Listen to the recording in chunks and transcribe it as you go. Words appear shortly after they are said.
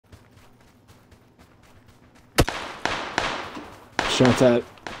shots at.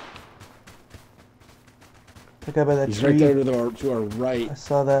 That guy by that He's tree. right there to our right. I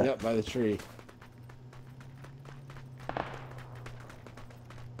saw that. Yep, by the tree.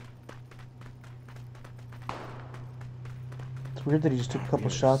 It's weird that he just took a couple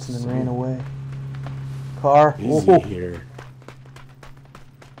shots and then ran away. Car. Easy here.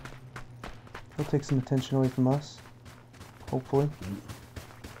 He'll take some attention away from us. Hopefully.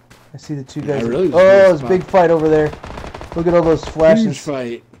 I see the two guys. Really oh, there's a big fight over there. Look at all those flashes. Huge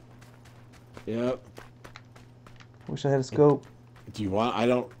fight. Yep. Wish I had a scope. Do you want? I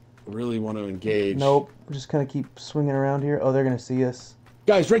don't really want to engage. Nope. We're just gonna keep swinging around here. Oh, they're gonna see us.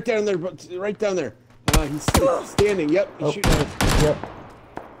 Guys, right down there. Right down there. He's standing. Yep. He's shooting at us. Yep.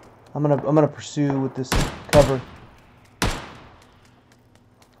 I'm gonna pursue with this cover.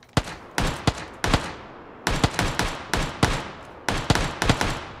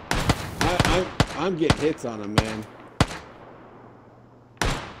 I'm getting hits on him, man.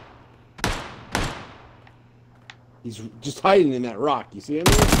 He's just hiding in that rock. You see him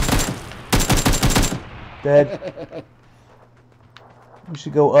there? Dead. We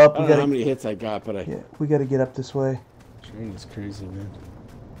should go up. I don't know how many hits I got, but yeah, we gotta get up this way. Train is crazy, man.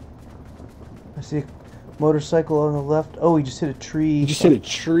 I see a motorcycle on the left. Oh, he just hit a tree. He just hit a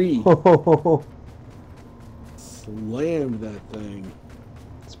tree. Oh. Slammed that thing.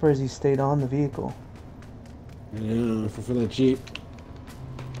 Surprised he stayed on the vehicle. Yeah, for that Jeep.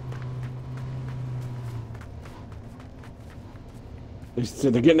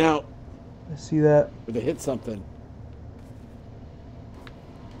 They're getting out. I see that. But they hit something.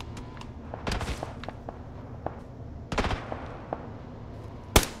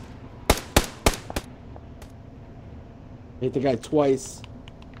 Hit the guy twice.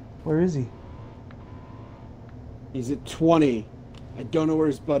 Where is he? He's at 20. I don't know where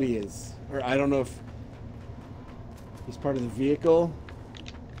his buddy is. Or I don't know if he's part of the vehicle.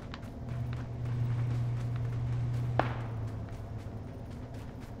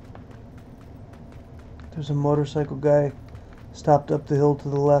 There's a motorcycle guy stopped up the hill to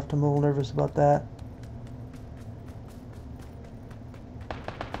the left. I'm a little nervous about that.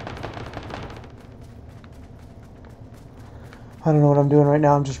 I don't know what I'm doing right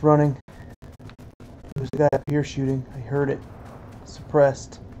now. I'm just running. There's a guy up here shooting. I heard it.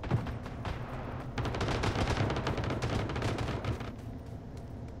 Suppressed.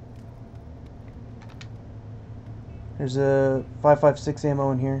 There's a 5.56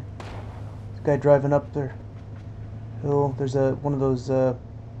 ammo in here. Guy driving up there hill. There's one of those can't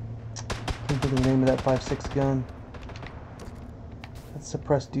think of the name of that 5.6 gun. That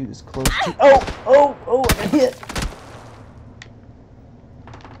suppressed dude is close to oh I hit.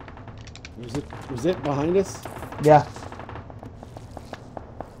 Was it behind us? Yeah.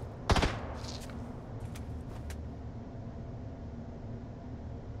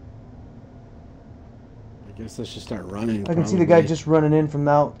 I guess let's just start running. I can see the guy just running in from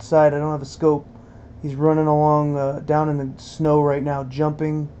the outside. I don't have a scope. He's running along down in the snow right now,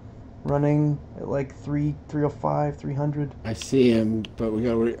 jumping, running at like 305, 300. I see him, but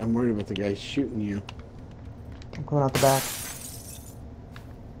I'm worried about the guy shooting you. I'm coming out the back.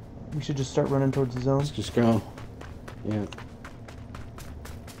 We should just start running towards the zone. Let's just go. Yeah.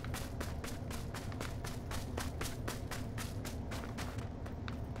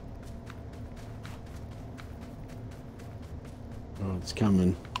 Oh, it's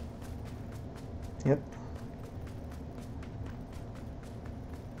coming. Yep.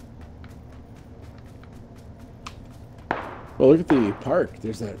 Well, look at the park.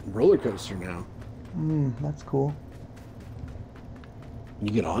 There's that roller coaster now. That's cool. Can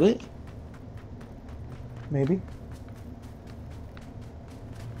you get on it? Maybe.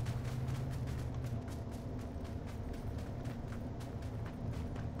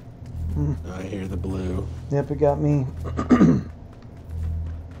 I hear the blue. Yep, it got me.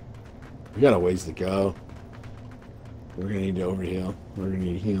 We got a ways to go. We're gonna need to overheal. We're gonna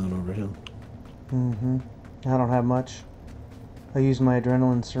need healing overheal. I don't have much. I used my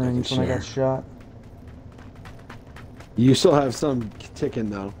adrenaline syringe when I got shot. You still have some ticking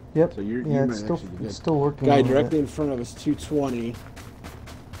though. Yep. So you're yeah, it's still working. Guy directly in front of us, 220. You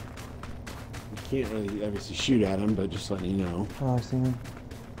can't really obviously shoot at him, but just letting you know. Oh, I see him.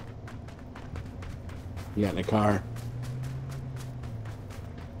 You got in a car.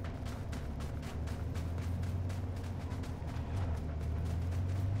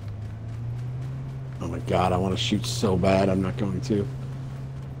 Oh my god, I want to shoot so bad, I'm not going to.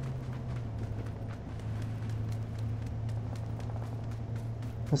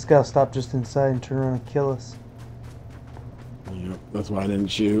 This guy'll stop just inside and turn around and kill us. Yep, that's why I didn't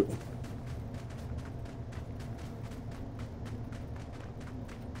shoot.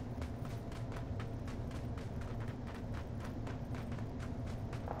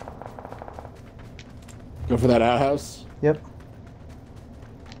 for that outhouse? Yep.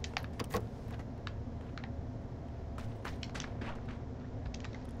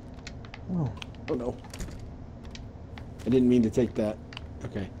 Oh. Oh no. I didn't mean to take that.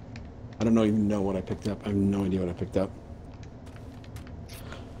 Okay. I don't even know what I picked up. I have no idea what I picked up.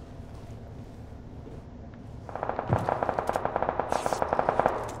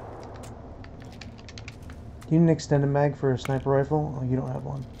 Do you need an extended mag for a sniper rifle? Oh, you don't have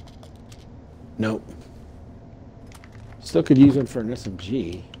one. Nope. Still could use one for an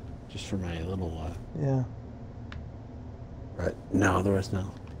SMG. Just for my little, Yeah. But no, the rest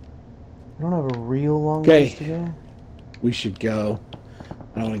no. I don't have a real long Okay. ways to go. We should go.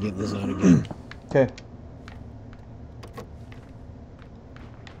 I don't want to get in the zone again. Okay.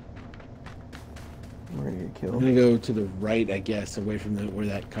 We're gonna get I'm killed. gonna go to the right, I guess, away from where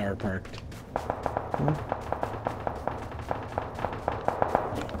that car parked.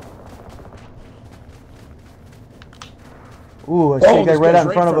 Ooh, I see a guy this right guy's out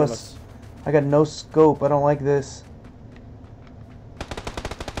in front of us. I got no scope. I don't like this.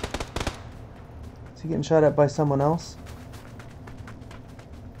 Is he getting shot at by someone else?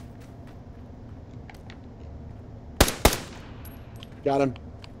 Got him.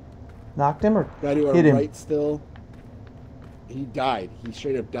 Knocked him or Guy to our hit him? right still. He died. He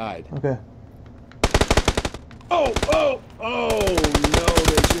straight up died. Okay. Oh, oh, oh, no,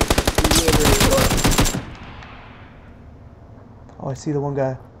 they just literally... Oh, I see the one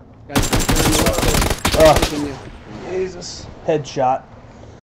guy. Guys, Oh, Jesus. Headshot.